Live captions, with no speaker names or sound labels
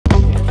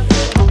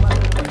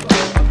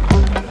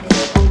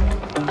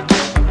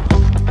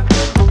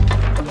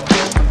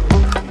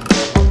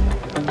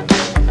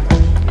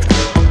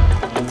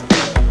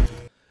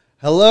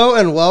Hello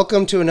and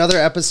welcome to another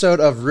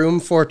episode of Room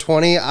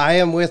 420. I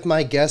am with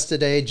my guest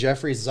today,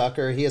 Jeffrey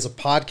Zucker. He is a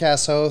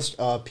podcast host.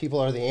 People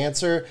Are the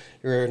Answer.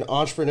 You're an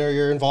entrepreneur.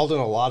 You're involved in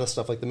a lot of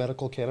stuff like the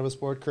Medical Cannabis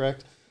Board,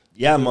 correct?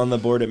 Yeah, I'm on the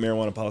board at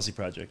Marijuana Policy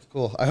Project.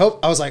 Cool. I hope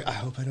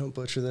I don't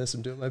butcher this.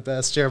 I'm doing my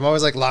best here. I'm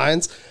always like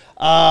lines.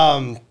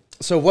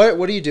 So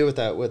what do you do with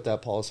that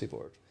policy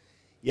board?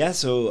 Yeah,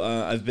 so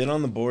I've been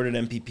on the board at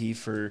MPP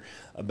for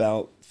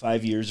about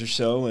 5 years or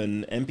so,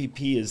 and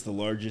MPP is the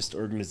largest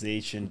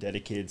organization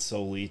dedicated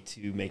solely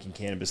to making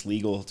cannabis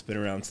legal. It's been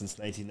around since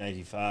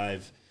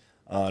 1995,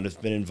 and it's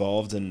been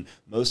involved in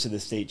most of the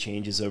state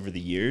changes over the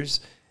years.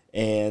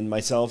 And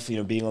myself,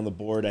 being on the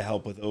board, I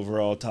help with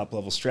overall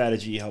top-level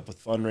strategy, help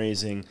with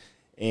fundraising.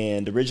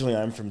 And originally,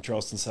 I'm from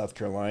Charleston, South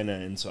Carolina,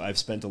 and so I've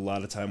spent a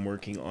lot of time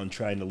working on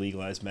trying to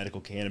legalize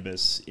medical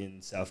cannabis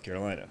in South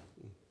Carolina.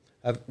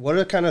 What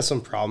are kind of some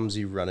problems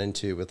you run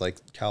into with like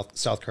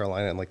South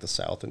Carolina and like the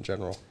South in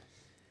general?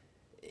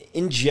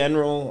 In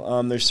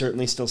general, there's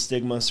certainly still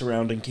stigma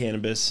surrounding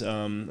cannabis,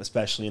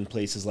 especially in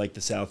places like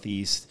the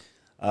Southeast.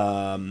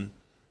 I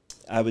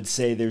would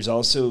say there's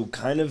also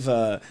kind of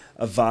a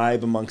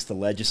vibe amongst the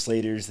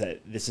legislators that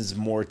this is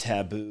more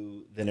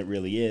taboo than it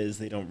really is.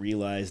 They don't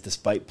realize,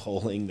 despite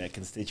polling, that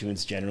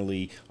constituents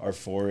generally are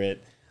for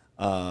it.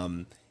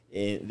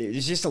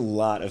 There's just a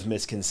lot of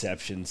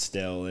misconceptions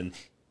still, and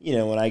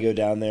when I go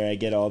down there, I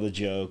get all the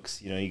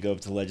jokes. You go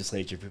up to the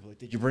legislature, people are like,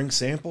 did you bring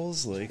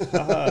samples? Like,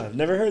 I've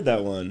never heard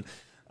that one.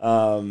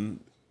 So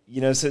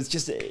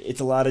it's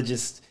a lot of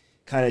just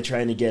kind of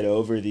trying to get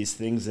over these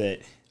things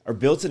that are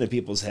built into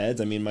people's heads.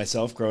 I mean,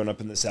 myself growing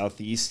up in the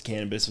Southeast,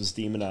 cannabis was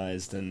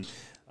demonized, and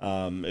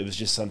it was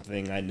just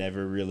something I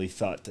never really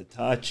thought to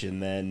touch.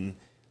 And then,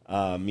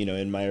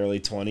 in my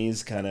early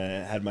 20s, kind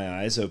of had my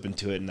eyes open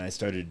to it, and I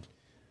started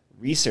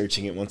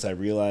researching it once I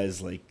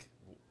realized, like,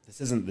 this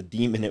isn't the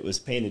demon it was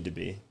painted to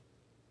be.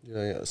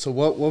 Yeah. So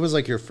what was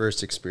like your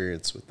first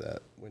experience with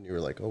that when you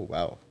were like, oh,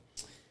 wow?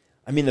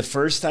 I mean, the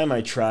first time I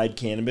tried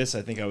cannabis,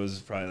 I think I was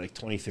probably like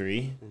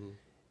 23. Mm-hmm.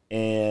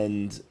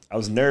 And I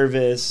was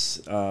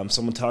nervous.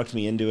 Someone talked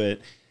me into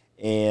it,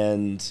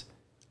 and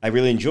I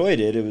really enjoyed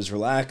it. It was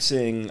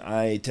relaxing.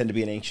 I tend to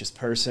be an anxious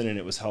person, and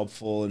it was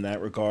helpful in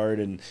that regard.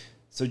 And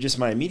so just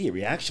my immediate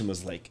reaction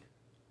was like,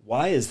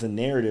 why is the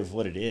narrative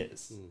what it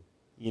is?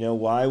 Mm.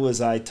 Why was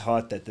I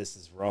taught that this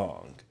is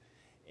wrong?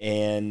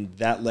 And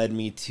that led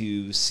me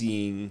to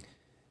seeing,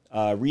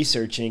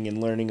 researching and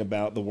learning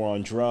about the war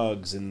on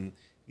drugs and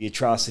the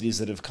atrocities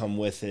that have come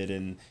with it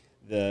and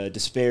the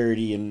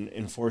disparity in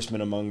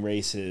enforcement among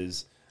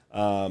races,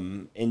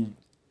 and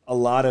a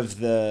lot of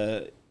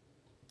the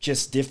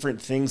just different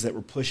things that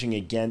were pushing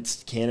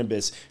against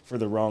cannabis for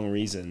the wrong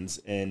reasons.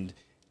 And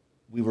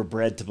we were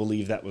bred to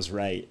believe that was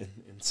right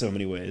in so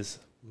many ways.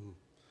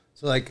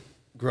 So like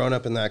growing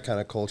up in that kind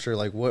of culture,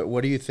 like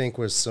what do you think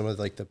was some of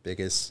like the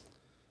biggest,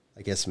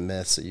 I guess,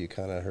 myths that you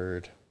kind of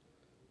heard?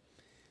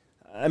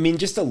 I mean,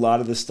 just a lot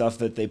of the stuff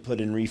that they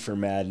put in Reefer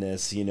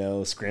Madness,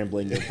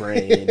 scrambling their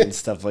brain and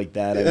stuff like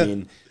that. Yeah. I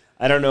mean,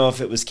 I don't know if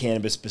it was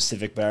cannabis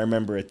specific, but I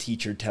remember a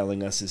teacher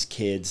telling us as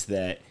kids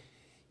that,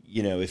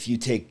 if you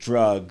take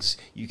drugs,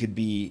 you could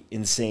be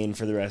insane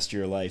for the rest of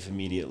your life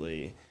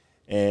immediately.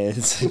 And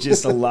it's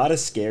just a lot of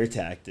scare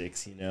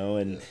tactics,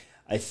 and yeah.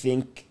 I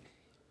think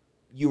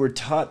you were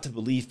taught to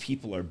believe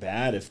people are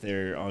bad if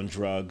they're on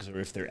drugs or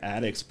if they're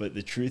addicts, but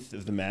the truth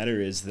of the matter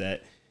is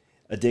that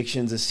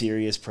addiction's a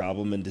serious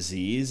problem and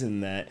disease,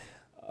 and that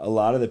a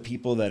lot of the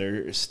people that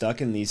are stuck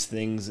in these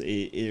things,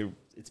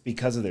 it's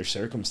because of their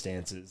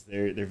circumstances.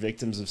 They're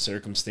victims of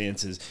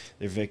circumstances.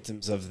 They're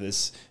victims of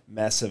this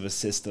mess of a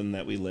system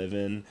that we live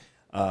in,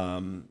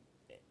 and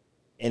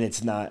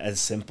it's not as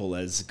simple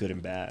as good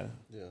and bad.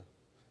 Yeah.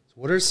 So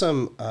what are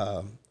some,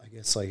 I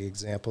guess, like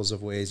examples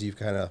of ways you've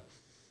kind of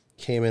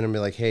came in and be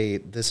like, hey,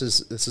 this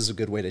is a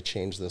good way to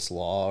change this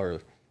law,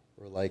 or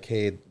like,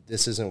 hey,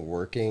 this isn't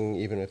working,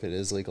 even if it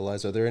is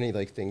legalized? Are there any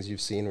like things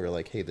you've seen where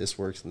like, hey, this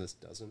works and this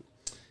doesn't?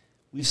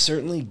 We've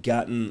certainly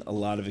gotten a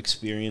lot of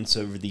experience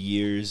over the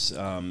years.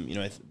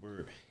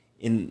 We're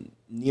in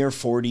near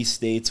 40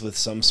 states with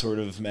some sort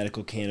of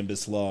medical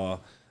cannabis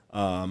law.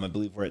 I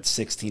believe we're at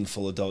 16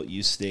 full adult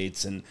use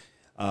states, and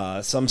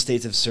some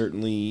states have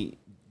certainly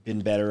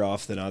been better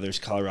off than others.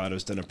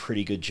 Colorado's done a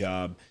pretty good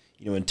job.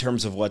 In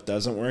terms of what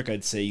doesn't work,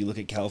 I'd say you look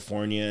at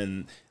California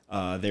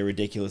and their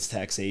ridiculous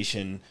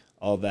taxation.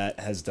 All that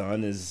has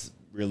done is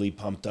really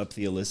pumped up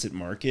the illicit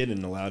market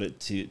and allowed it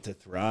to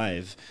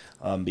thrive,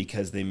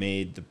 because they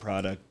made the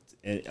product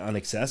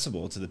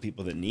inaccessible to the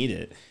people that need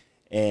it.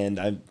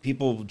 And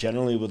people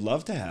generally would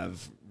love to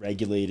have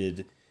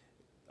regulated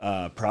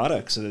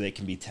products so that they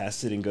can be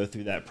tested and go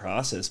through that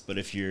process. But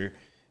if you're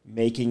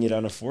making it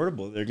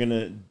unaffordable, they're going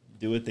to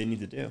do what they need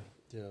to do.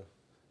 Yeah.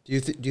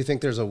 Do you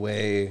think there's a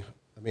way?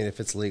 I mean, if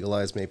it's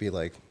legalized, maybe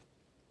like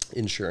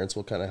insurance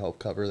will kind of help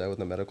cover that with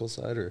the medical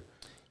side, or?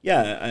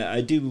 Yeah,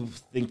 I do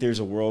think there's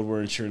a world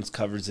where insurance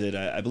covers it.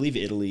 I believe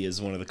Italy is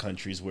one of the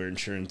countries where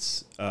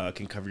insurance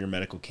can cover your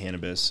medical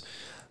cannabis.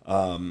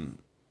 I'm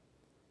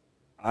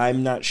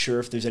not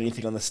sure if there's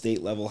anything on the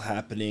state level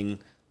happening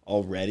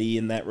already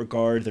in that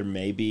regard. There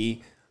may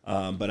be,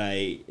 but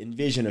I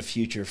envision a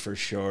future for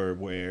sure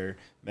where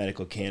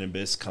medical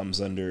cannabis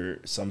comes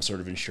under some sort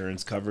of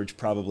insurance coverage,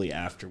 probably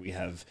after we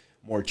have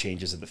more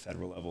changes at the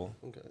federal level.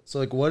 Okay. So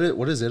like what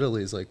is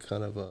Italy's like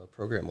kind of a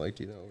program like,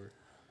 do you know? Or?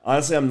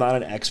 Honestly, I'm not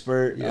an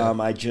expert. Yeah.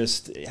 I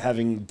just,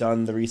 having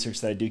done the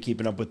research that I do,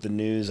 keeping up with the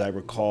news, I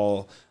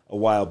recall a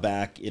while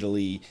back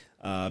Italy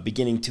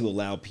beginning to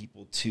allow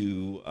people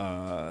to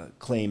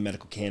claim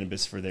medical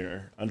cannabis for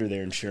under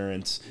their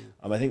insurance.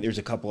 I think there's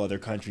a couple other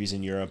countries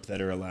in Europe that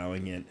are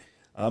allowing it.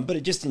 But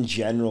it just in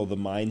general, the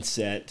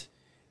mindset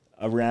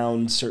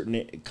around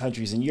certain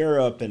countries in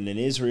Europe and in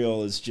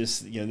Israel is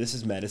just, this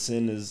is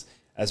medicine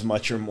as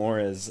much or more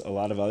as a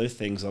lot of other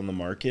things on the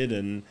market,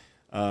 and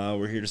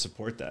we're here to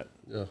support that.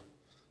 Yeah,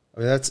 I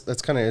mean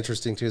that's kind of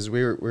interesting too. Is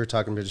we were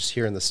talking about just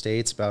here in the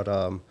States about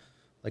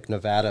like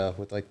Nevada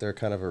with like their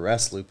kind of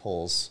arrest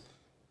loopholes,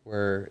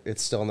 where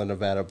it's still on the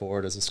Nevada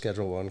board as a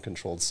Schedule I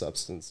controlled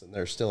substance, and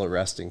they're still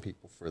arresting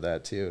people for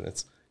that too. And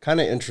it's kind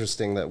of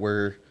interesting that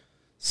we're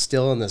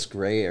still in this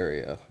gray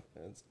area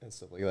and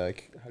stuff like that.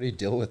 Like, how do you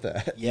deal with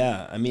that?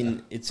 Yeah, I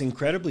mean, it's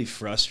incredibly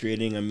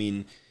frustrating. I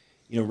mean,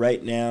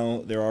 right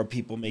now there are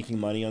people making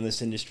money on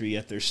this industry,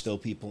 yet there's still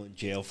people in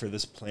jail for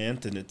this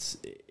plant, and it's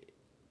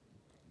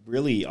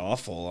really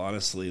awful,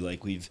 honestly.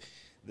 Like,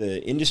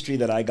 the industry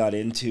that I got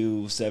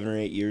into 7 or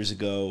 8 years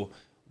ago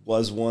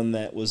was one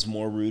that was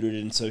more rooted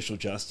in social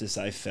justice,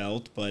 I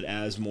felt, but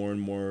as more and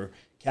more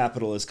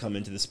capital has come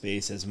into the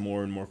space, as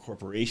more and more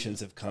corporations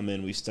have come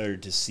in, we've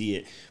started to see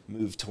it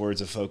move towards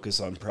a focus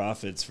on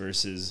profits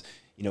versus,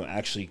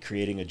 actually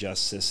creating a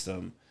just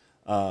system.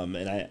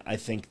 And I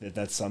think that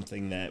that's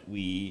something that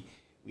we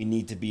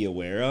need to be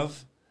aware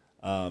of.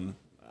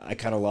 I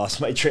kind of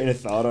lost my train of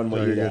thought on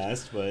what you'd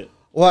asked, but...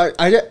 Well,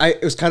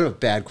 it was kind of a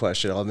bad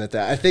question, I'll admit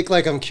that. I think,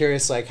 like, I'm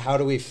curious, like, how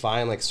do we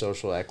find, like,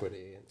 social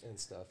equity and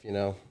stuff,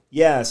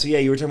 Yeah, so,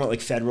 you were talking about,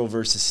 like, federal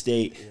versus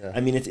state. Yeah.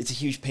 I mean, it's a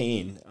huge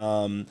pain.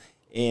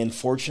 And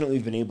fortunately,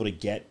 we've been able to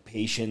get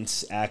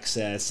patients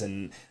access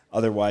and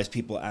otherwise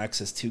people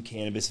access to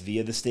cannabis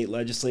via the state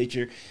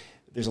legislature.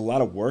 There's a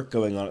lot of work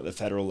going on at the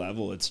federal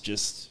level. It's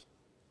just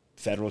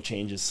federal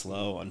change is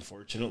slow,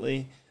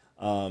 unfortunately.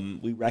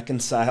 We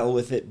reconcile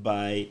with it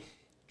by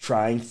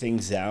trying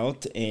things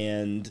out,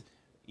 and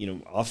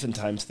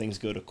oftentimes things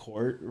go to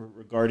court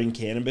regarding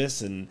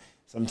cannabis, and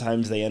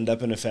sometimes they end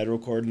up in a federal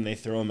court and they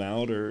throw them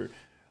out. Or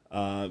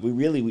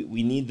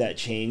we need that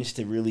change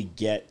to really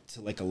get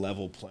to like a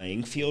level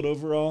playing field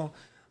overall.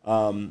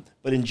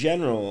 But in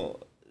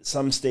general,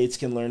 some states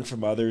can learn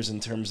from others in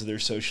terms of their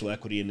social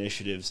equity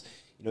initiatives.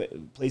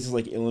 Places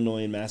like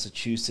Illinois and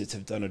Massachusetts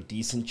have done a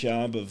decent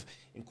job of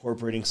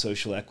incorporating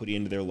social equity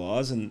into their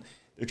laws, and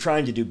they're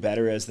trying to do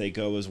better as they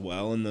go as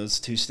well in those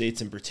two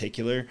states in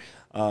particular.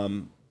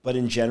 But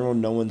in general,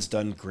 no one's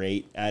done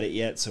great at it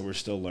yet, so we're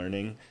still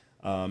learning.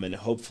 And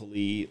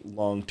hopefully,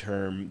 long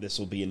term, this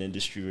will be an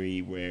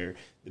industry where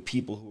the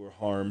people who are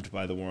harmed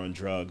by the war on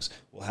drugs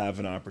will have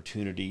an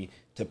opportunity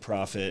to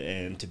profit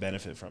and to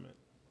benefit from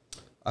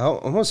it. I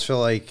almost feel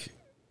like,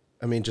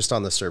 I mean, just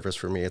on the surface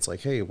for me, it's like,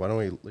 hey, why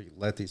don't we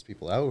let these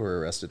people out who are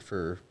arrested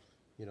for,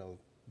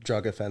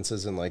 drug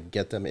offenses and like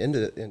get them into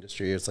the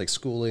industry? It's like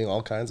schooling,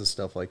 all kinds of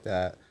stuff like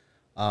that.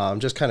 I'm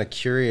just kind of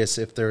curious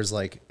if there's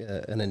like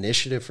an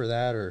initiative for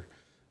that, or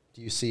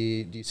do you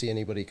see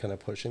anybody kind of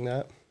pushing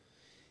that?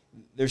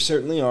 There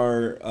certainly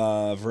are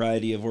a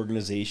variety of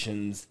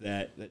organizations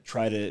that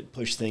try to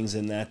push things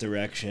in that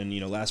direction.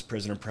 Last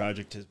Prisoner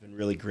Project has been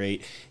really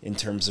great in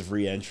terms of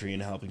reentry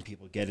and helping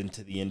people get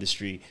into the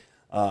industry.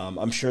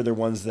 I'm sure there are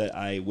ones that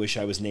I wish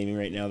I was naming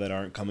right now that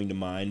aren't coming to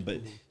mind, but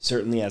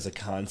certainly as a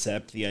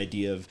concept, the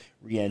idea of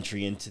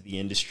reentry into the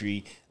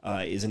industry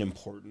is an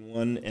important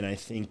one. And I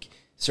think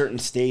certain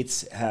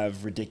states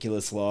have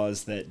ridiculous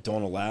laws that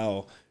don't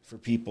allow for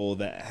people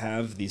that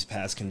have these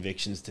past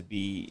convictions to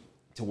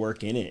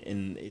work in it,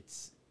 and it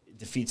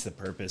defeats the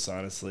purpose.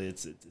 Honestly,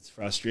 it's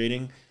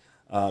frustrating,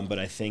 but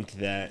I think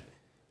that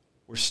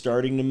we're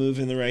starting to move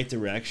in the right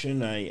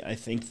direction. I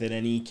think that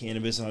any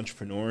cannabis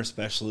entrepreneur,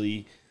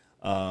 especially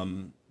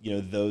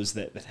those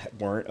that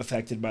weren't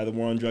affected by the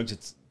war on drugs,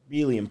 it's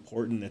really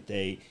important that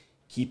they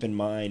keep in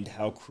mind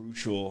how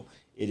crucial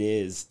it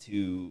is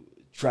to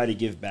try to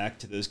give back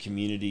to those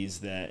communities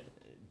that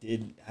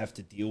did have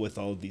to deal with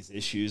all of these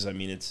issues. I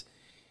mean,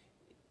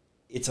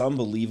 it's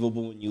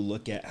unbelievable when you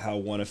look at how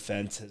one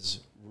offense has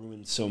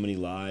ruined so many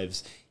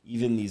lives.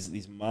 Even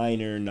these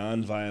minor,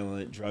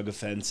 nonviolent drug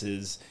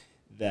offenses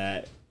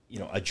that,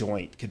 a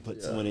joint could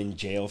put someone in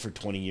jail for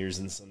 20 years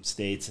in some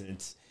states, and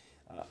it's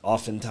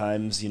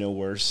oftentimes,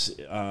 worse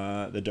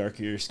the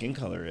darker your skin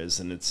color is,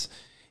 and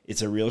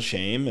it's a real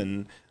shame,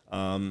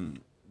 and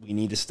we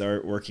need to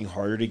start working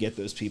harder to get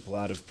those people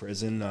out of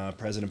prison.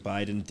 President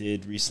Biden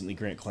did recently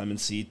grant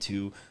clemency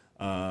to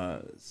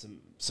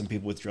some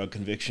people with drug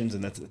convictions,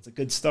 and that's a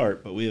good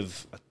start, but we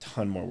have a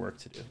ton more work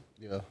to do.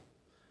 Yeah.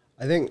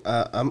 I think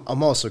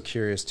I'm also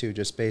curious too,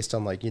 just based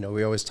on like,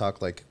 we always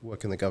talk like, what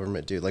can the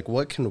government do? Like,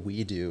 what can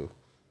we do?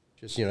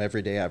 Just,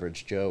 everyday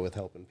average Joe with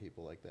helping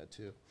people like that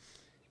too.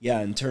 Yeah,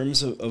 in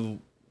terms of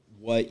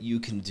what you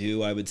can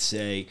do, I would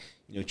say,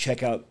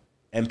 check out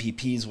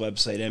MPP's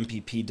website,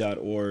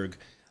 mpp.org.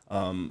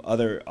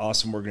 Other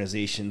awesome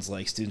organizations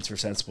like Students for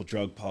Sensible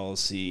Drug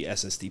Policy,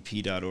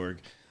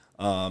 ssdp.org,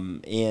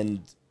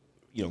 and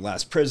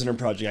Last Prisoner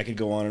Project. I could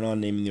go on and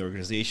on naming the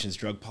organizations,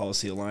 Drug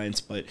Policy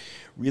Alliance, but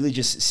really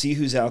just see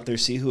who's out there,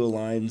 see who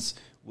aligns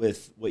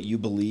with what you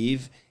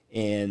believe.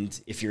 And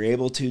if you're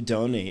able to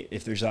donate,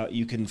 if there's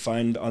you can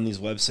find on these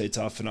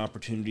websites often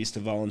opportunities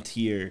to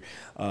volunteer,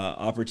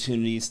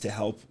 opportunities to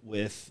help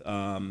with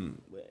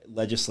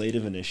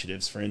legislative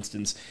initiatives. For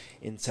instance,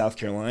 in South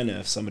Carolina,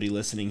 if somebody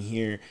listening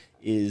here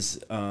is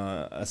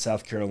a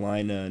South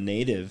Carolina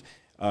native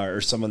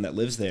or someone that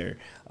lives there,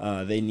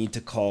 they need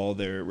to call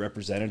their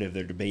representative.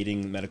 They're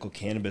debating medical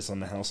cannabis on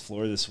the House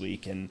floor this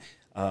week, and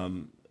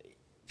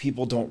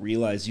people don't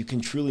realize you can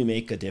truly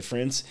make a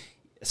difference,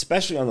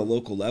 especially on the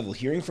local level.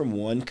 Hearing from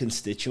one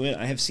constituent,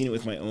 I have seen it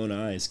with my own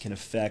eyes, can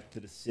affect the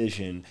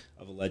decision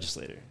of a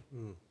legislator.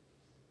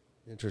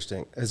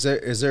 Interesting. Has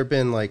there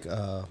been like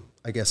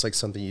I guess like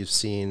something you've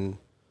seen,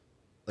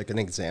 like an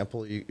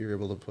example you're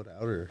able to put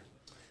out, or?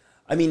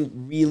 I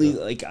mean, really,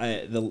 like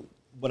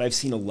what I've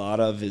seen a lot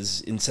of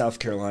is in South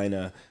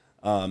Carolina.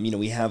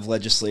 We have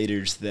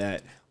legislators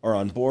that are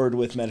on board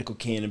with medical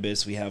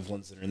cannabis. We have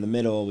ones that are in the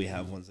middle. We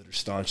have ones that are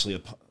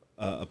staunchly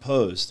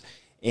opposed.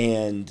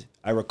 And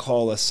I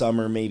recall a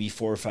summer, maybe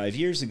 4 or 5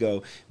 years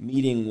ago,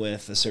 meeting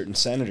with a certain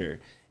senator,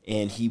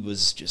 and he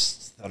was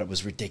just thought it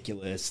was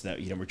ridiculous that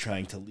we're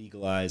trying to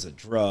legalize a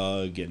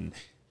drug, and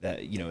that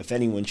if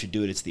anyone should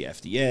do it, it's the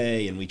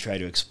FDA. And we try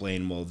to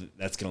explain, well,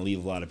 that's going to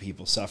leave a lot of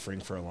people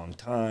suffering for a long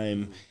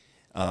time.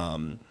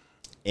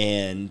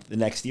 And the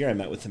next year, I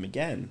met with him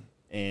again,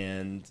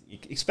 and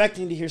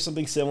expecting to hear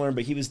something similar,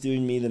 but he was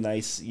doing me the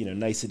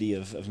nicety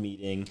of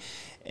meeting,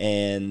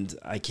 and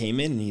I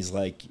came in, and he's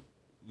like,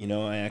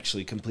 I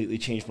actually completely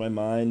changed my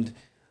mind.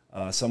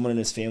 Someone in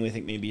his family, I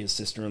think maybe his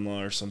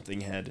sister-in-law or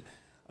something, had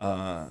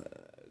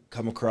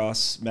come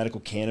across medical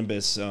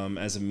cannabis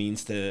as a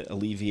means to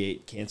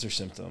alleviate cancer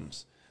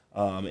symptoms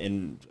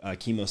and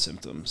chemo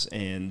symptoms.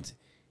 And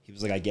he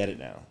was like, I get it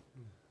now.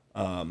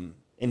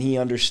 And he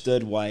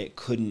understood why it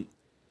couldn't.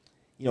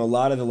 A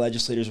lot of the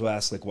legislators will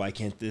ask, like, why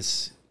can't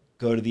this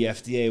go to the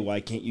FDA? Why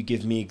can't you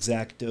give me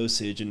exact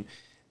dosage? And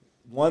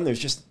one,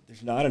 there's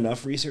not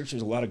enough research.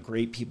 There's a lot of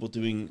great people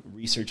doing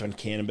research on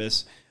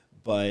cannabis,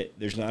 but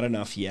there's not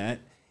enough yet.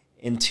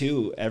 And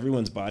two,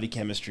 everyone's body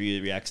chemistry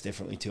reacts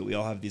differently to it. We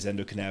all have these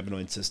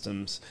endocannabinoid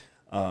systems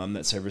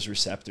that serve as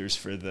receptors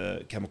for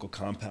the chemical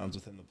compounds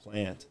within the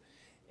plant.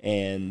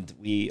 And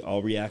we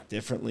all react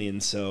differently.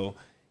 And so,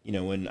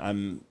 when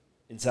I'm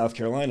in South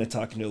Carolina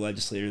talking to a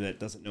legislator that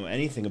doesn't know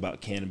anything about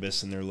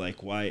cannabis, and they're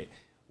like, why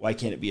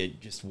can't it be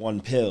just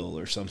one pill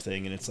or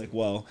something? And it's like,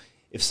 well,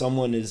 if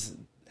someone is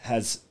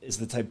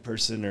the type of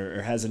person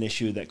or has an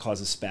issue that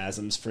causes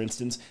spasms, for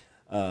instance,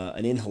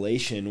 an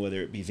inhalation,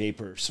 whether it be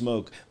vapor or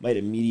smoke, might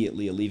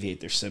immediately alleviate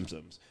their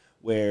symptoms.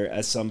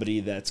 Whereas somebody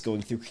that's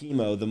going through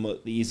chemo,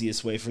 the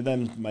easiest way for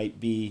them might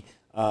be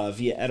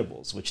via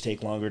edibles, which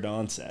take longer to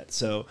onset.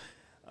 So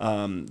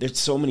there's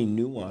so many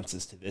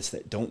nuances to this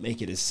that don't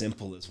make it as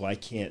simple as why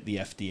can't the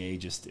FDA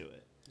just do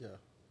it? Yeah,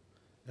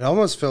 it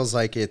almost feels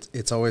like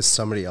it's always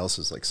somebody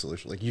else's like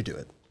solution. Like you do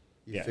it,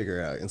 you figure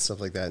it out and stuff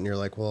like that, and you're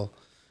like, well,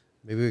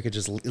 maybe we could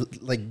just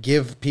like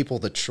give people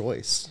the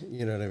choice.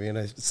 You know what I mean?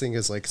 I think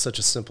it's like such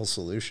a simple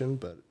solution,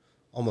 but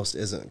almost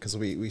isn't, because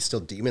we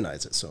still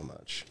demonize it so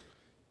much.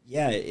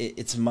 Yeah,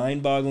 it's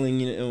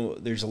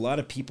mind-boggling. There's a lot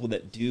of people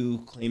that do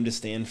claim to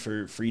stand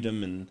for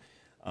freedom, and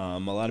a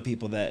lot of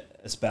people that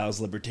espouse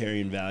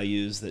libertarian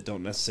values that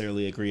don't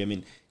necessarily agree. I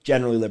mean,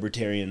 generally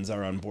libertarians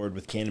are on board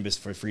with cannabis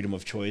for freedom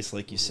of choice,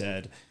 like you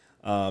said.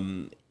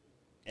 A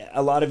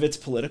lot of it's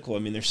political. I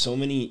mean, there's so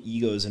many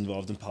egos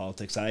involved in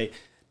politics. I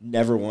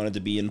never wanted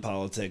to be in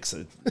politics.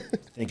 I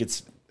think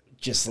it's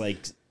just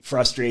like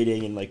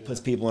frustrating and like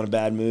puts people in a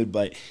bad mood,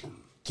 but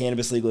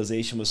cannabis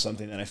legalization was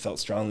something that I felt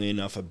strongly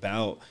enough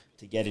about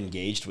to get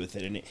engaged with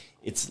it. And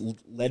it's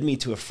led me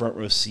to a front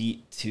row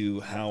seat to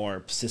how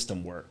our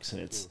system works.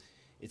 And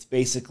it's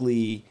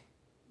basically,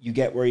 you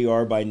get where you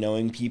are by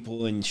knowing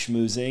people and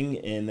schmoozing,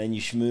 and then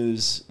you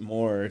schmooze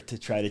more to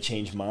try to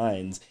change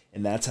minds.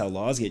 And that's how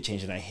laws get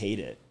changed. And I hate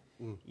it.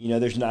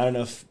 There's not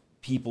enough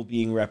people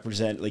being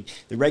represented. Like,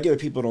 the regular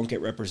people don't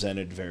get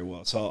represented very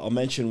well. So I'll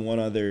mention one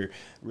other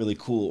really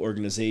cool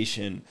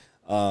organization.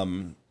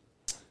 Of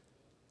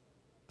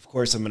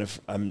course,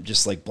 I'm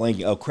just like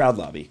blanking. Oh,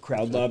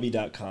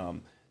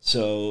 crowdlobby.com.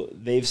 So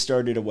they've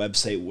started a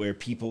website where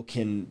people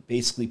can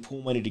basically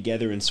pool money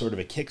together in sort of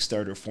a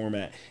Kickstarter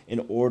format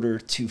in order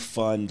to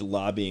fund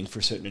lobbying for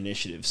certain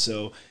initiatives.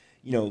 So,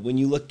 when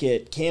you look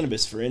at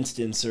cannabis, for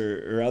instance,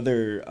 or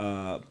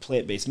other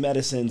plant-based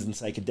medicines and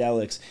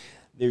psychedelics,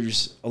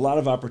 there's a lot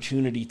of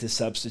opportunity to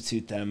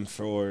substitute them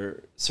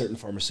for certain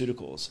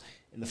pharmaceuticals.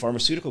 And the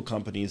pharmaceutical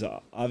companies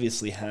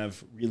obviously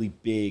have really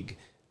big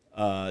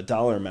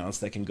dollar amounts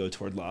that can go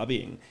toward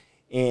lobbying.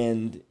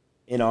 And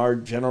in our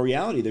general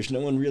reality, there's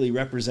no one really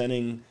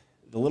representing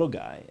the little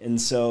guy.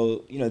 And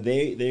so,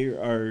 they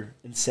are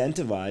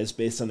incentivized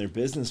based on their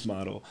business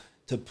model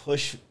to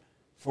push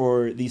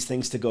for these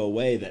things to go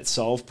away that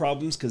solve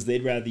problems, because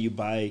they'd rather you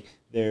buy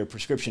their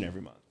prescription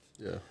every month.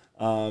 Yeah.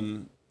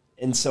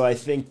 And so I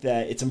think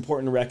that it's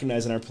important to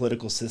recognize in our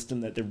political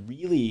system that they're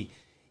really,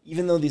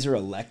 even though these are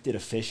elected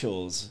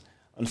officials,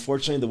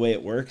 unfortunately the way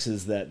it works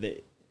is that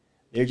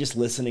they're just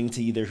listening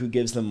to either who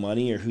gives them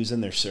money or who's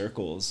in their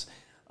circles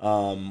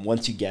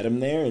once you get them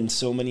there. And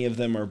so many of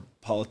them are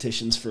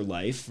politicians for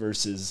life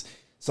versus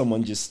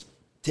someone just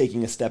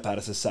taking a step out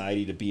of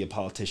society to be a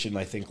politician,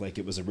 I think, like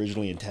it was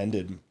originally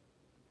intended.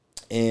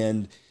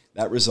 And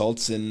that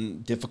results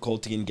in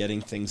difficulty in getting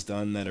things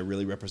done that are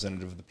really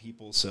representative of the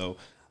people. So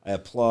I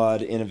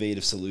applaud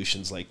innovative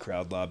solutions like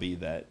crowd lobby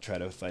that try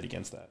to fight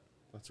against that.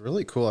 That's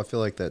really cool. I feel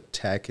like that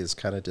tech is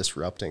kind of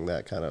disrupting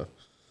that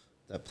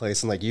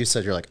place. And like you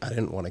said, you're like, I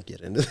didn't want to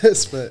get into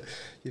this, but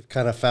you've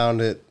kind of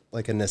found it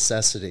like a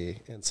necessity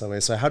in some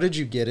way. So how did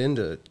you get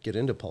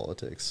into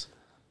politics?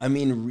 I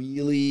mean,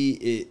 really,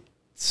 it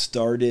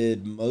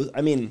started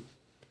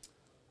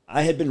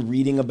I had been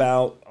reading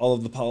about all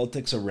of the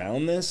politics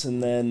around this,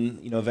 and then,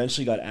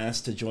 eventually got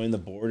asked to join the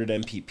board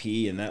at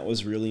MPP, and that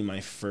was really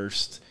my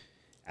first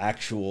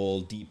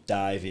actual deep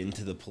dive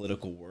into the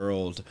political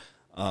world.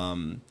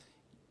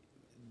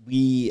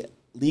 We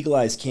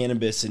legalized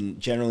cannabis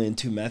generally in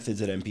two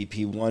methods at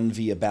MPP, one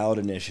via ballot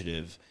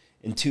initiative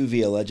and two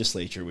via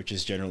legislature, which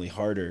is generally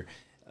harder.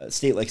 A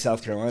state like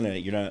South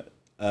Carolina,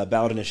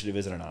 ballot initiative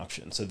isn't an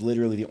option. So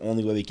literally the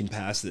only way we can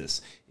pass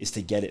this is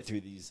to get it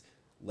through these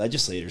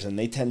legislators, and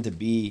they tend to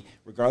be,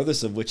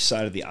 regardless of which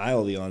side of the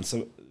aisle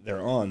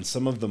they're on,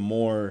 some of the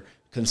more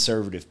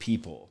conservative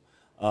people.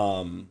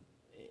 And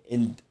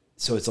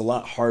so it's a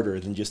lot harder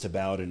than just a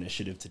ballot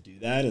initiative to do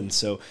that. And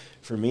so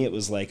for me, it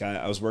was like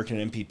I was working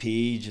at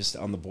MPP just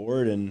on the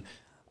board, and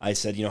I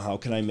said, how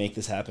can I make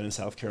this happen in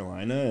South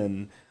Carolina?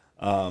 And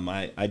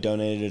I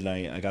donated,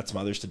 and I got some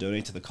others to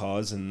donate to the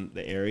cause in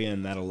the area,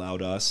 and that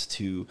allowed us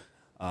to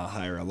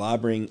hire a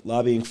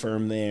lobbying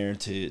firm there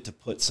to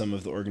put some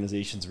of the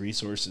organization's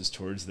resources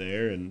towards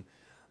there. And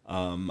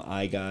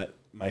I got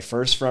my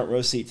first front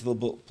row seat to the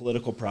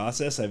political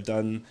process. I've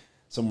done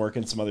some work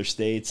in some other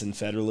states and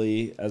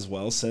federally as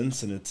well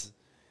since, and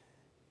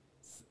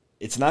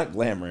it's not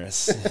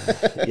glamorous.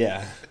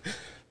 Yeah.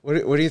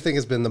 What do you think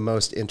has been the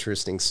most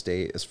interesting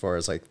state as far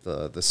as like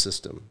the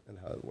system and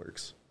how it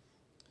works?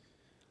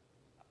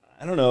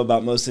 I don't know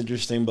about most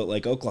interesting, but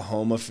like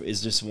Oklahoma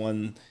is just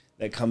one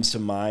that comes to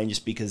mind,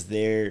 just because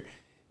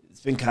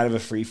it's been kind of a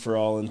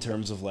free-for-all in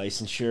terms of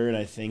licensure, and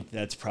I think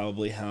that's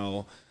probably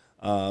how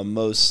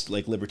most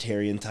like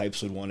libertarian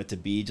types would want it to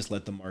be. Just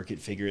let the market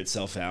figure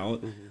itself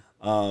out.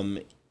 Mm-hmm.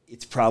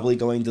 It's probably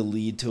going to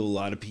lead to a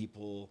lot of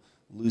people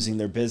losing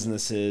their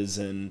businesses,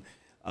 and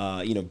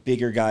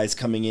bigger guys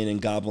coming in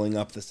and gobbling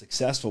up the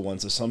successful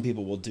ones. So some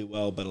people will do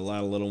well, but a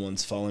lot of little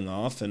ones falling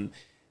off, and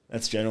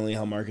that's generally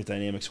how market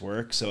dynamics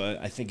work. So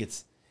I think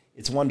it's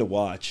one to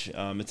watch.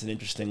 It's an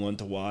interesting one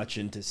to watch,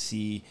 and to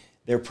see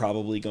they're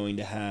probably going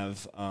to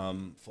have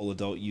full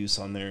adult use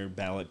on their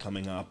ballot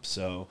coming up.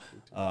 So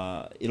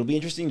it'll be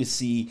interesting to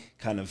see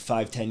kind of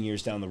 5-10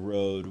 years down the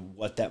road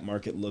what that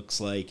market looks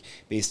like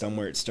based on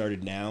where it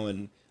started now.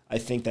 And I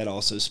think that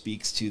also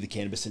speaks to the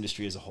cannabis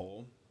industry as a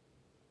whole.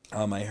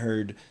 I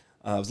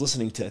was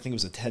listening to, I think it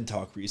was a TED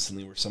Talk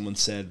recently, where someone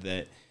said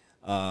that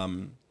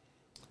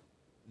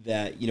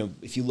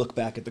if you look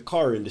back at the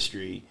car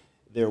industry,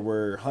 there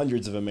were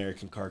hundreds of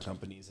American car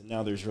companies, and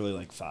now there's really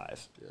like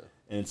 5. Yeah.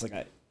 And it's like,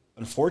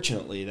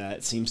 unfortunately,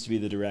 that seems to be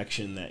the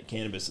direction that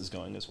cannabis is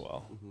going as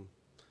well. Mm-hmm.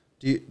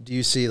 Do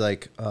you see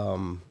like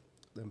them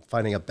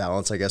finding a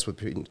balance, I guess,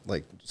 between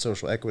like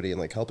social equity and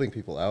like helping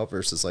people out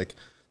versus like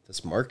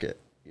this market?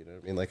 You know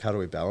what I mean? Like, how do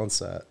we balance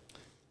that?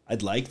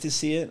 I'd like to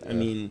see it. Yeah. I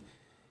mean,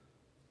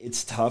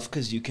 it's tough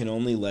because you can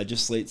only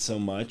legislate so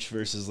much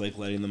versus like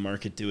letting the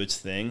market do its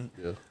thing.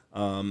 Yeah.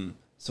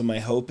 So my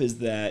hope is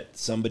that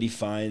somebody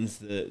finds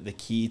the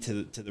key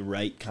to the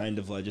right kind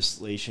of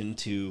legislation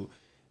to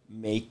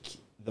make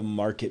the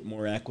market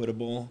more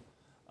equitable.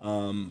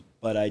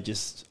 But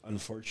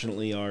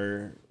unfortunately,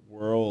 our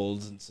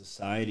world and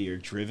society are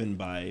driven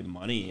by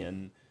money,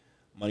 and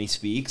money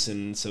speaks.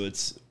 And so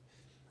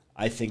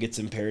I think it's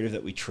imperative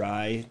that we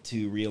try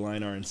to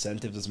realign our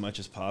incentives as much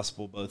as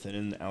possible, both in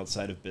and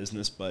outside of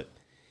business. But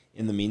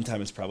in the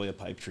meantime, it's probably a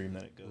pipe dream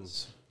that it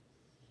goes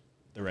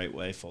the right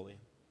way fully.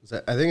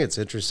 I think it's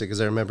interesting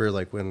because I remember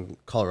like when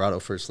Colorado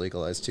first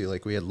legalized too,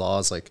 like we had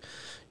laws like,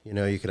 you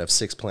could have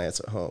 6 plants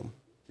at home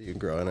that you can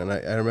grow in. And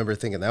I remember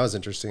thinking that was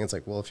interesting. It's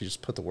like, well, if you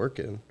just put the work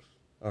in,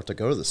 I don't have to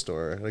go to the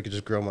store. I could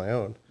just grow my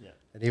own. Yeah.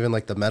 And even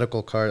like the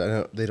medical card, I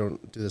know they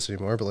don't do this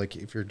anymore, but like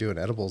if you're doing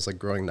edibles, like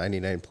growing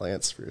 99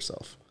 plants for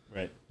yourself.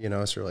 Right.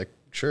 So you're like,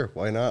 sure,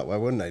 why not? Why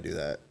wouldn't I do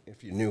that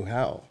if you knew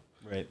how?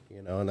 Right.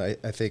 And I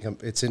think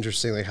it's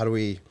interesting, like how do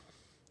we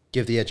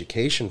give the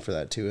education for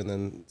that too? And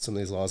then some of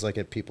these laws, like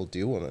if people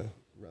do want to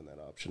run that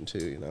option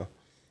too,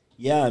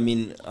 Yeah, I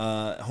mean,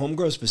 home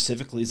grow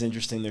specifically is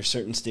interesting. There's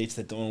certain states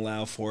that don't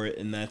allow for it,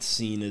 and that's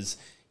seen as,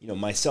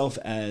 myself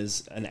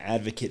as an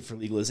advocate for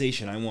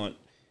legalization, I want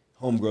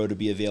home grow to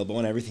be available. I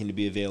want everything to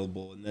be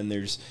available. And then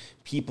there's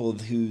people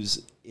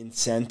whose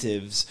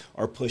incentives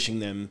are pushing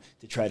them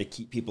to try to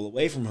keep people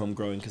away from home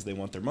growing because they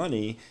want their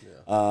money.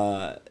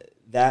 Yeah.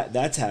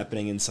 That's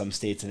happening in some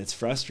states, and it's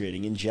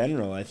frustrating. In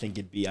general, I think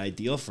it'd be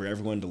ideal for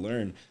everyone to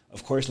learn.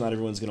 Of course, not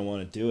everyone's going to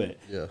want to do it,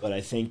 but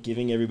I think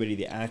giving everybody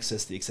the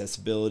access, the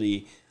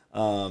accessibility,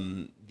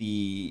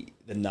 the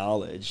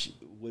knowledge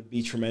would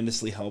be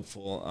tremendously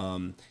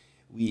helpful.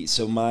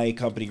 So my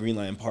company, Green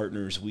Lion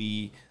Partners,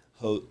 we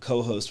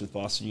co-host with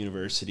Boston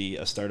University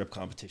a startup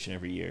competition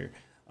every year.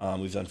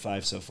 We've done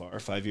 5 so far,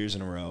 5 years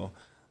in a row,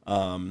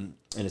 and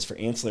it's for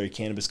ancillary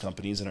cannabis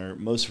companies. And our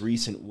most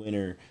recent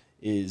winner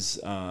is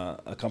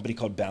a company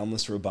called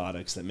Boundless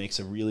Robotics that makes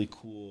a really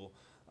cool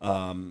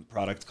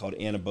product called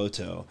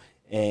Anaboto.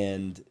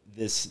 And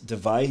this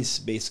device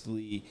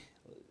basically,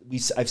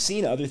 I've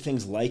seen other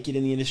things like it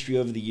in the industry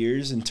over the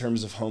years in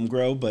terms of home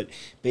grow, but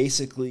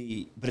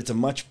it's a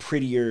much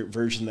prettier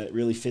version that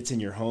really fits in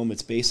your home.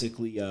 It's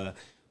basically a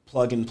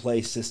plug and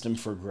play system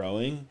for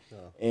growing.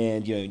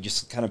 And you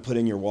just kind of put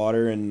in your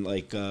water and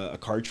like a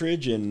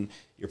cartridge and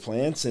your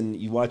plants, and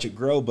you watch it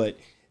grow. But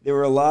there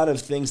were a lot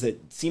of things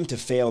that seemed to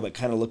fail that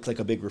kind of looked like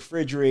a big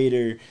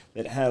refrigerator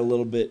that had a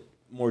little bit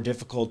more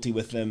difficulty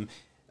with them.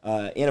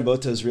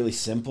 Anaboto is really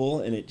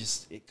simple, and it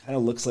kind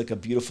of looks like a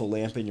beautiful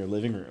lamp in your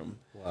living room.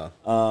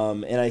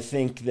 Wow. And I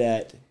think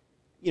that,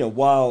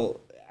 while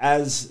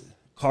as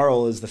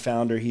Carl is the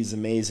founder, he's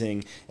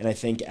amazing, and I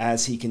think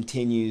as he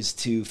continues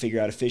to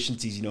figure out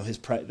efficiencies,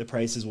 the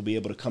prices will be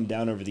able to come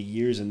down over the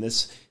years, and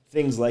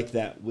things like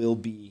that will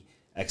be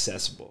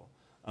accessible.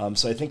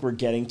 So I think we're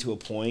getting to a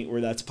point where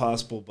that's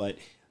possible. But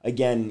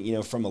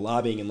again, from a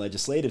lobbying and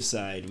legislative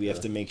side, we have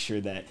to make sure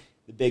that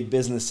the big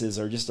businesses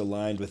are just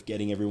aligned with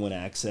getting everyone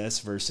access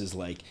versus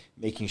like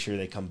making sure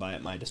they come by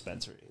at my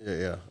dispensary.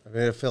 Yeah. I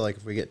mean, I feel like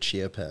if we get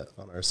Chia Pet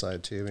on our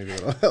side too, maybe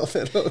it'll help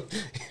it.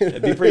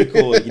 It'd be pretty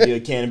cool. You could do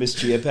a cannabis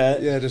Chia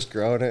Pet. Yeah, just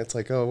growing it. It's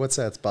like, oh, what's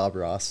that? It's Bob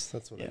Ross.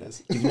 That's what it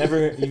is.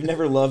 You've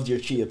never loved your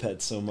Chia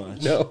Pet so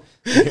much. No.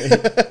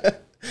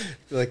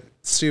 Like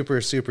super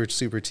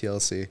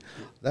TLC.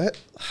 That's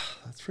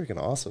freaking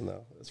awesome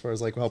though. As far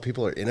as like how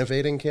people are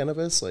innovating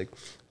cannabis, like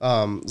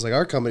it's like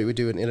our company, we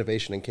do an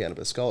innovation in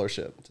cannabis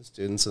scholarship to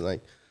students, and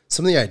like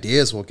some of the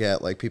ideas we'll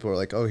get, like people are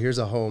like, oh, here's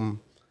a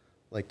home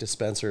like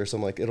dispenser or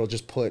something, like it'll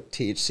just put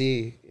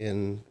THC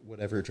in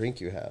whatever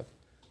drink you have.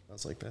 I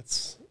was like,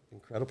 that's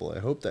incredible. I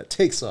hope that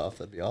takes off.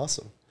 That'd be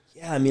awesome.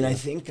 Yeah, I mean, I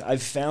think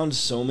I've found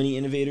so many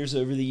innovators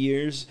over the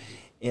years.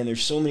 And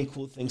there's so many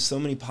cool things, so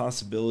many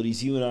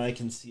possibilities. You and I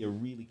can see a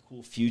really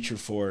cool future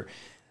for.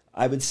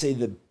 I would say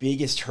the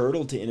biggest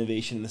hurdle to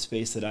innovation in the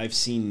space that I've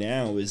seen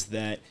now is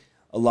that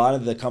a lot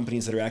of the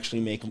companies that are actually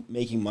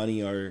making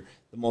money are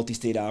the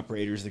multi-state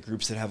operators, the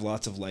groups that have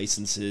lots of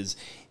licenses,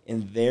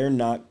 and they're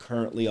not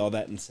currently all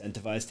that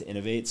incentivized to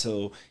innovate.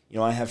 So,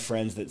 I have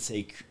friends that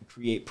say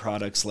create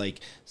products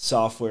like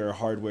software or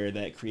hardware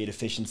that create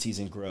efficiencies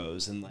and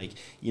grows, and like,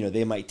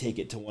 they might take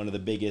it to one of the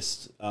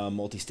biggest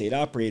multi-state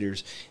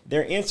operators.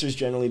 Their answer's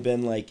generally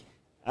been like,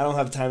 I don't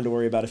have time to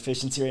worry about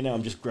efficiency right now.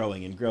 I'm just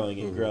growing and growing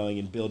and growing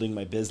and building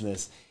my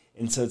business.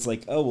 And so it's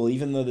like, oh, well,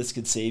 even though this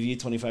could save you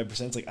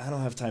 25%, it's like, I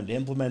don't have time to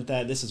implement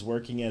that. This is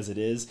working as it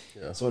is.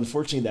 Yeah. So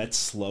unfortunately, that's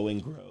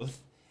slowing growth.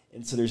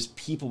 And so there's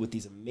people with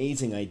these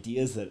amazing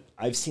ideas that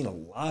I've seen a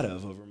lot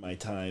of over my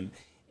time,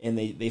 and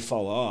they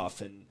fall off.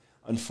 And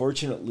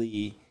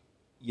unfortunately,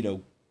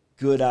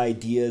 good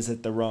ideas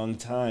at the wrong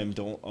time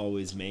don't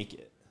always make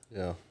it.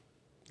 Yeah.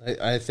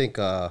 I think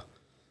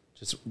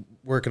just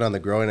working on the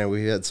growing, and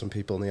we had some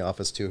people in the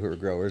office too who are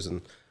growers,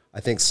 and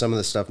I think some of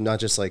the stuff, not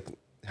just like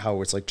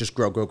how it's like just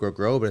grow,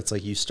 but it's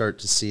like you start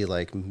to see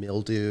like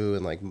mildew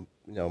and like,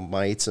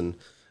 mites and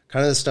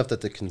kind of the stuff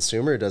that the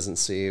consumer doesn't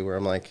see, where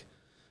I'm like,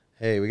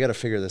 hey, we got to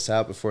figure this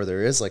out before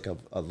there is like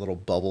a little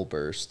bubble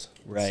burst.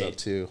 Right. Stuff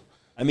too.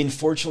 I mean,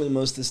 fortunately,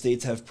 most of the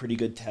states have pretty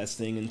good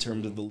testing in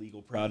terms of the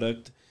legal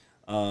product.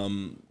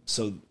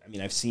 So, I mean,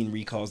 I've seen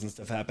recalls and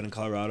stuff happen in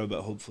Colorado,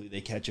 but hopefully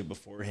they catch it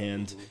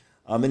beforehand.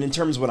 And in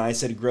terms of when I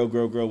said grow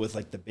with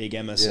like the big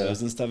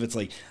MSOs and stuff, it's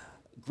like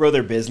grow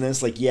their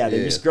business. Like, they're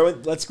just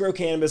growing. Let's grow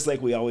cannabis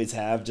like we always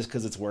have, just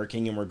because it's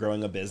working and we're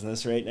growing a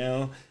business right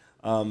now.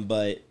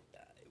 But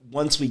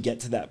once we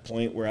get to that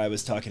point where I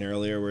was talking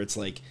earlier, where it's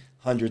like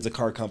hundreds of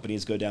car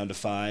companies go down to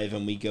 5,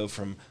 and we go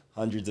from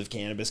hundreds of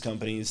cannabis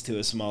companies to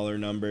a smaller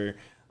number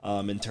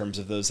in terms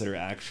of those that are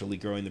actually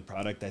growing the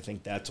product, I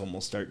think that's when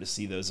we'll start to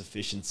see those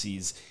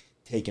efficiencies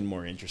taken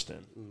more interest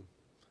in.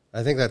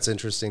 I think that's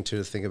interesting too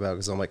to think about,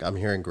 because I'm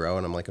hearing grow,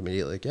 and I'm like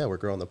immediately like, yeah, we're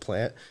growing the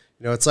plant.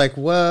 It's like,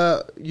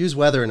 well, use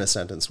weather in a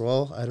sentence.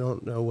 Well, I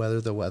don't know whether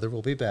the weather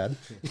will be bad.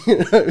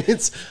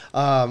 It's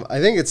I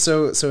think it's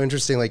so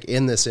interesting, like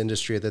in this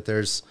industry, that there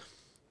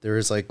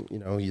is like,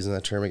 using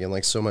that term again,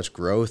 like so much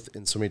growth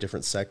in so many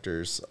different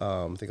sectors.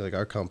 I think like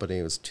our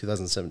company was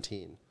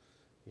 2017,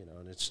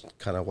 and it's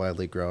kind of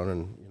widely grown,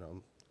 and,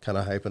 I'm kind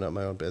of hyping up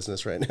my own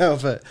business right now.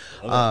 But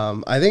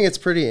I think it's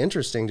pretty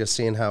interesting just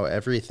seeing how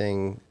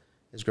everything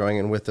is growing,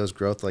 and with those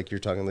growth, like you're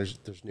talking, there's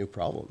new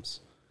problems.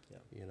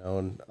 You know,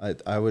 and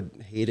I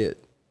would hate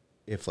it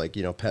if, like,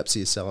 you know,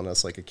 Pepsi is selling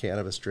us like a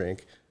cannabis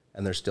drink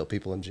and there's still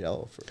people in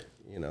jail for,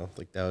 you know,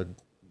 like that would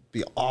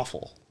be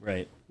awful.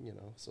 Right. You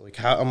know, so like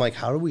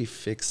how do we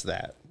fix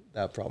that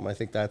problem? I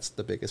think that's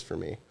the biggest for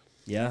me.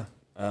 Yeah.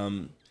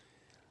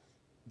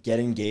 Get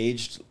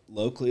engaged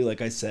locally.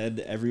 Like I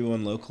said,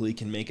 everyone locally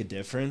can make a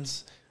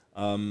difference.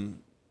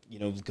 You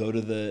know, go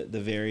to the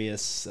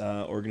various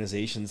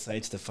organization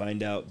sites to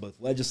find out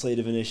both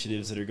legislative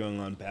initiatives that are going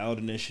on, ballot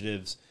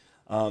initiatives.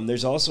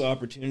 There's also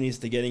opportunities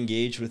to get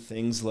engaged with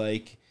things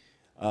like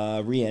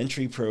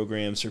re-entry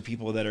programs for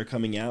people that are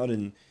coming out.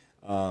 And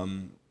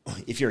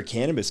if you're a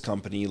cannabis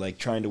company, like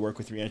trying to work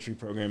with re-entry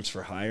programs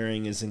for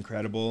hiring is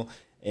incredible.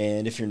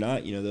 And if you're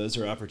not, you know, those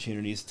are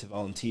opportunities to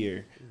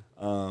volunteer.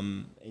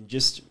 And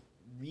just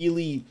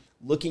really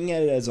looking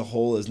at it as a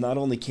whole as not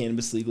only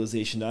cannabis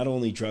legalization, not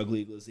only drug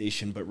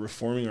legalization, but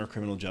reforming our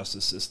criminal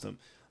justice system.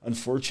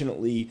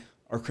 Unfortunately,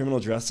 our criminal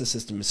justice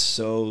system is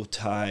so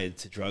tied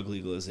to drug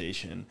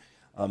legalization.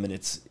 And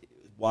it's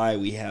why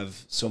we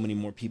have so many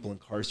more people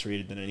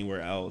incarcerated than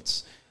anywhere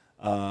else.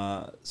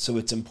 So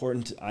it's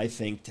important, I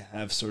think, to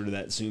have sort of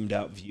that zoomed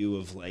out view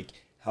of like,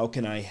 how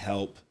can I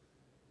help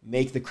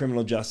make the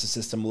criminal justice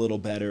system a little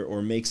better,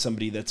 or make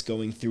somebody that's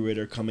going through it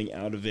or coming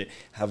out of it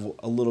have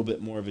a little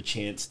bit more of a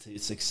chance to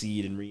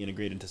succeed and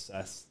reintegrate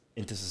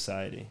into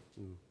society.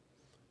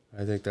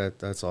 I think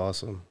that's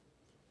awesome.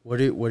 What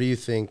do you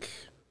think,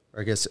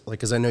 or I guess, like,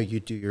 because I know you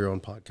do your own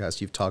podcast,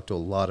 you've talked to a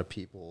lot of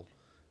people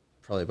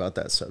probably about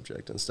that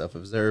subject and stuff.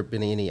 Has there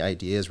been any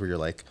ideas where you're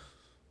like,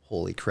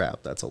 holy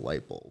crap, that's a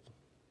light bulb?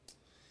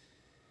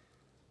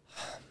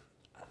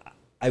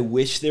 I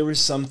wish there was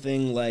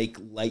something like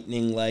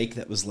lightning-like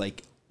that was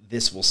like,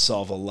 this will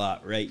solve a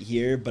lot right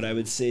here. But I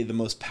would say the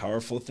most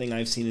powerful thing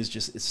I've seen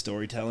is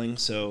storytelling.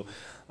 So,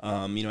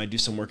 you know, I do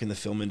some work in the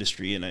film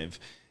industry, and I've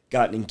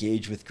gotten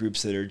engaged with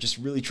groups that are just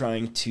really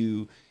trying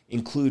to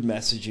include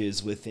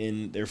messages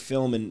within their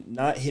film and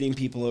not hitting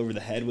people over the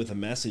head with a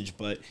message,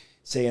 but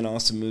say an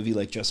awesome movie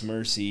like Just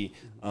Mercy,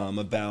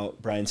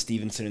 about Bryan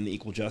Stevenson and the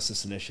Equal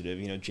Justice Initiative.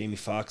 You know, Jamie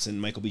Foxx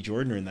and Michael B.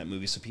 Jordan are in that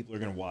movie, so people are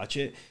going to watch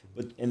it.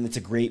 And it's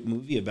a great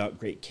movie about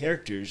great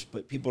characters,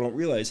 but people don't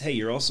realize, hey,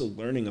 you're also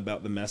learning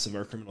about the mess of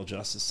our criminal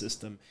justice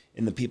system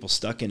and the people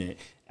stuck in it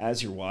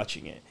as you're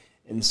watching it.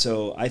 And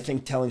so I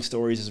think telling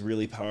stories is a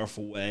really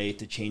powerful way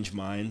to change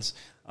minds.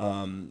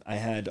 I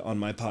had on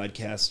my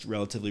podcast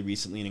relatively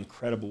recently an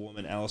incredible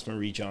woman, Alice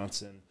Marie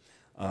Johnson.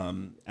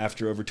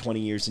 After over 20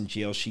 years in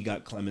jail, she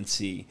got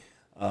clemency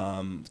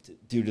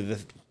due to the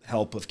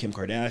help of Kim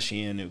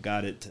Kardashian, who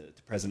got it to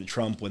President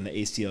Trump when the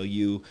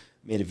ACLU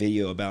made a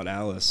video about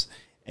Alice.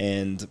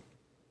 And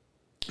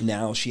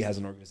now she has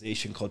an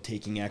organization called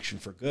Taking Action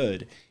for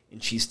Good,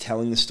 and she's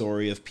telling the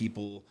story of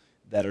people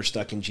that are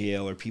stuck in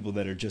jail or people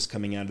that are just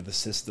coming out of the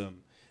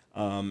system.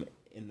 And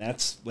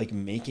that's like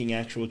making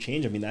actual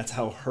change. I mean, that's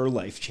how her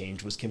life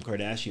changed, was Kim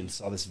Kardashian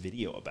saw this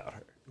video about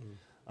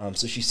her.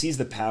 So she sees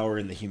the power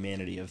and the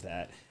humanity of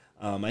that.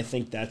 I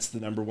think that's the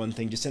number one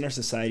thing. Just in our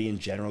society in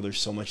general, there's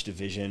so much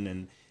division,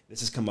 and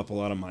this has come up a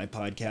lot on my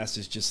podcast,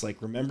 is just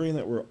like remembering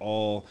that we're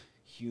all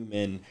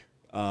human.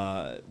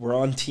 We're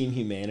on team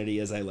humanity,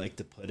 as I like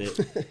to put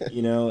it.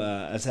 You know,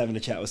 I was having a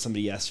chat with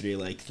somebody yesterday,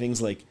 like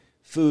things like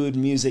food,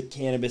 music,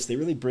 cannabis, they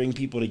really bring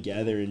people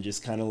together and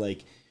just kind of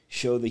like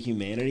show the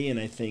humanity. And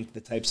I think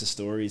the types of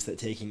stories that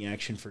Taking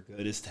Action for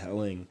Good is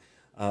telling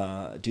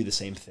do the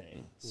same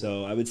thing.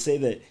 So I would say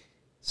that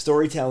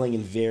storytelling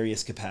in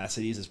various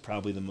capacities is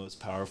probably the most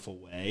powerful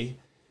way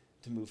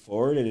to move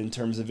forward. And in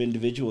terms of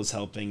individuals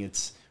helping,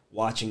 it's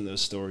watching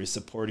those stories,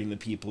 supporting the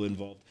people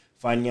involved,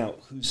 finding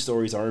out whose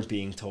stories aren't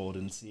being told,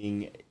 and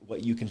seeing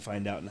what you can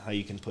find out and how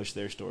you can push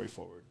their story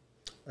forward.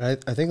 I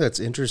think that's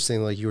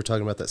interesting. Like you were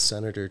talking about that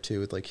senator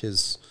too, with like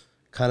his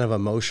kind of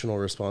emotional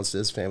response to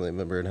his family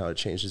member and how it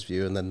changed his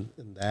view. And then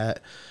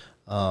that,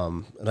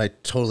 and I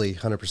totally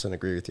 100%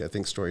 agree with you. I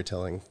think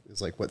storytelling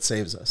is like what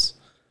saves us.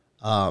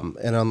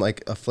 And on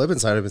like a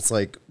flippant side of it, it's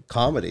like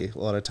comedy. A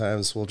lot of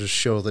times we'll just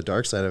show the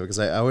dark side of it, because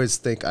I always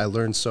think I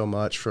learned so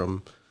much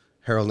from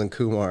Harold and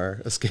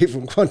Kumar Escape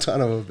from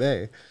Guantanamo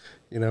Bay.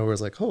 You know, where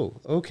it's like, oh,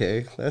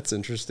 okay, that's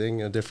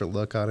interesting, a different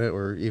look on it.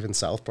 Or even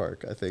South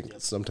Park, I think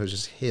sometimes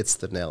just hits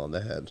the nail on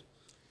the head.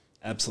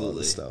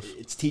 Absolutely. Stuff.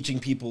 It's teaching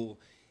people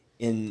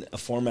in a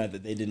format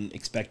that they didn't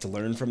expect to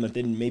learn from, that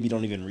they maybe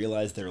don't even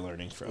realize they're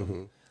learning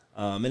from.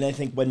 And I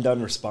think when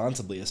done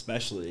responsibly,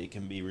 especially, it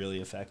can be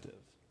really effective.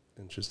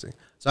 Interesting.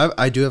 So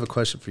I do have a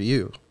question for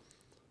you.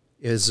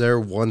 Is there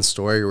one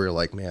story where you're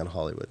like, man,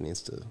 Hollywood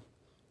needs to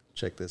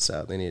check this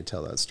out? They need to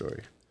tell that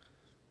story.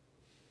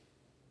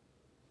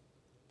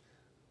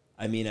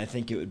 I mean, I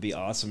think it would be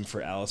awesome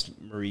for Alice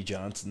Marie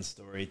Johnson's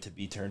story to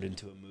be turned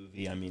into a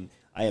movie. I mean,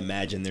 I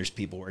imagine there's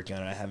people working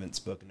on it. I haven't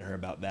spoken to her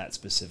about that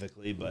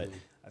specifically, but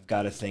I've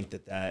got to think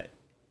that that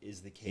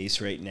is the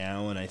case right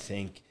now. And I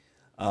think,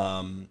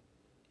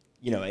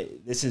 you know,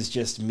 this is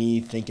just me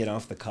thinking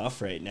off the cuff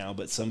right now,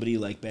 but somebody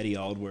like Betty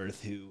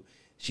Aldworth, who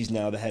She's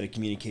now the head of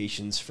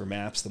communications for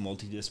MAPS, the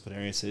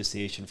Multidisciplinary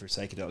Association for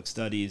Psychedelic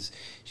Studies.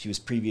 She was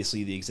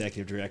previously the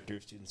executive director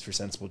of Students for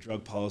Sensible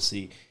Drug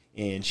Policy,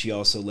 and she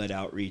also led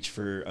outreach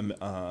for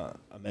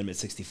Amendment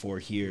 64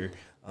 here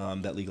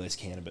that legalized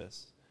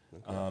cannabis.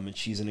 Okay. And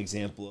she's an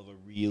example of a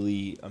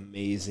really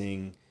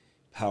amazing,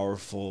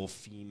 powerful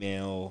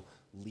female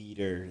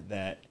leader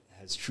that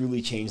has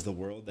truly changed the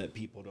world that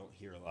people don't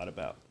hear a lot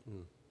about. I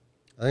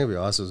think it'd be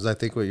awesome. I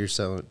think what you're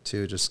saying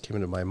too just came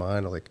into my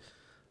mind, like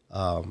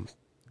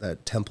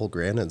that Temple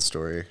Grandin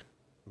story. I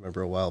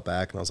remember a while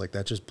back, and I was like,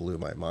 that just blew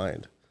my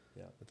mind.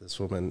 Yeah, that this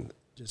woman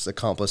just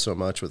accomplished so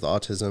much with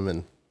autism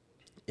and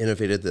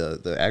innovated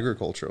the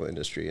agricultural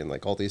industry, and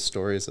like all these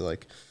stories that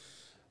like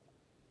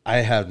I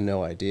had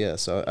no idea.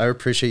 So I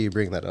appreciate you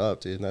bringing that up,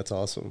 dude. And that's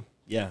awesome.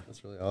 Yeah,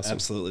 that's really awesome.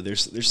 Absolutely.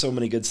 There's so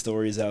many good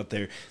stories out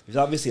there. There's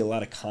obviously a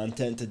lot of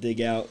content to dig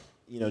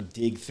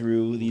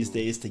through these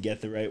days to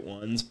get the right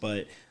ones.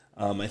 But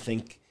I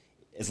think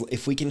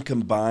if we can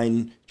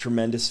combine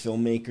tremendous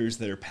filmmakers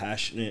that are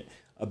passionate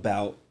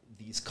about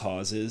these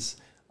causes,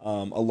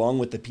 along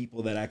with the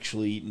people that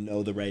actually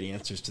know the right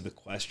answers to the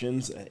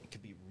questions, it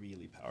could be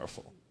really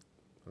powerful.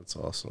 That's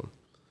awesome.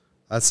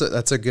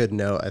 That's a good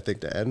note, I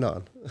think, to end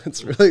on.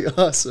 It's really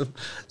awesome.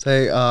 So,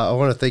 hey, I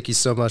want to thank you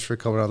so much for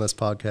coming on this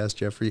podcast,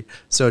 Jeffrey.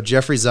 So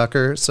Jeffrey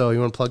Zucker, so you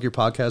want to plug your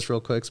podcast real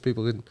quick so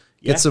people can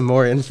get some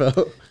more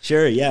info?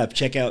 Sure, yeah.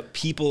 Check out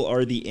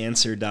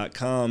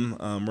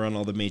peoplearetheanswer.com. We're on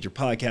all the major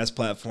podcast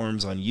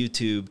platforms, on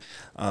YouTube.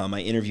 I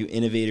interview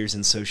innovators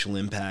in social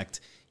impact,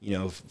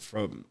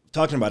 from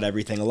talking about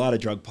everything, a lot of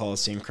drug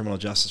policy and criminal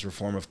justice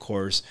reform, of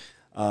course,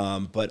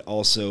 but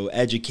also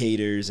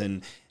educators.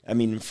 And I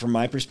mean, from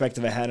my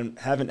perspective, I haven't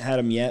had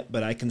them yet,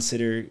 but I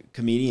consider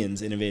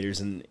comedians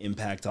innovators in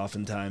impact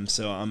oftentimes.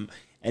 So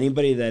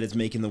anybody that is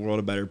making the world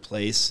a better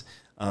place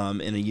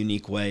in a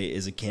unique way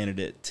is a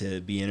candidate to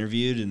be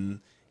interviewed.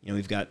 And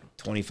we've got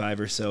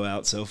 25 or so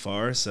out so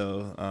far,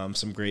 so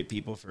some great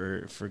people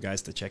for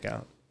guys to check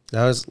out.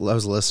 I was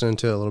listening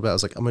to it a little bit. I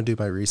was like, I'm gonna do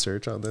my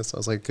research on this. I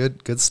was like,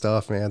 good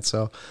stuff, man.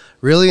 So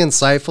really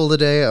insightful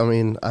today. I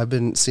mean, I've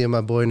been seeing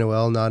my boy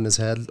Noel nodding his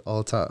head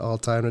all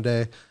time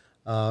today.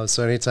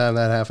 So anytime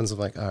that happens, I'm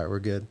like, all right, we're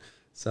good.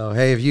 So,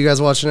 hey, if you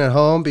guys watching at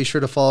home, be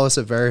sure to follow us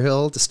at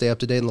Veriheal to stay up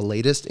to date on the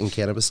latest in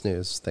cannabis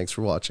news. Thanks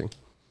for watching.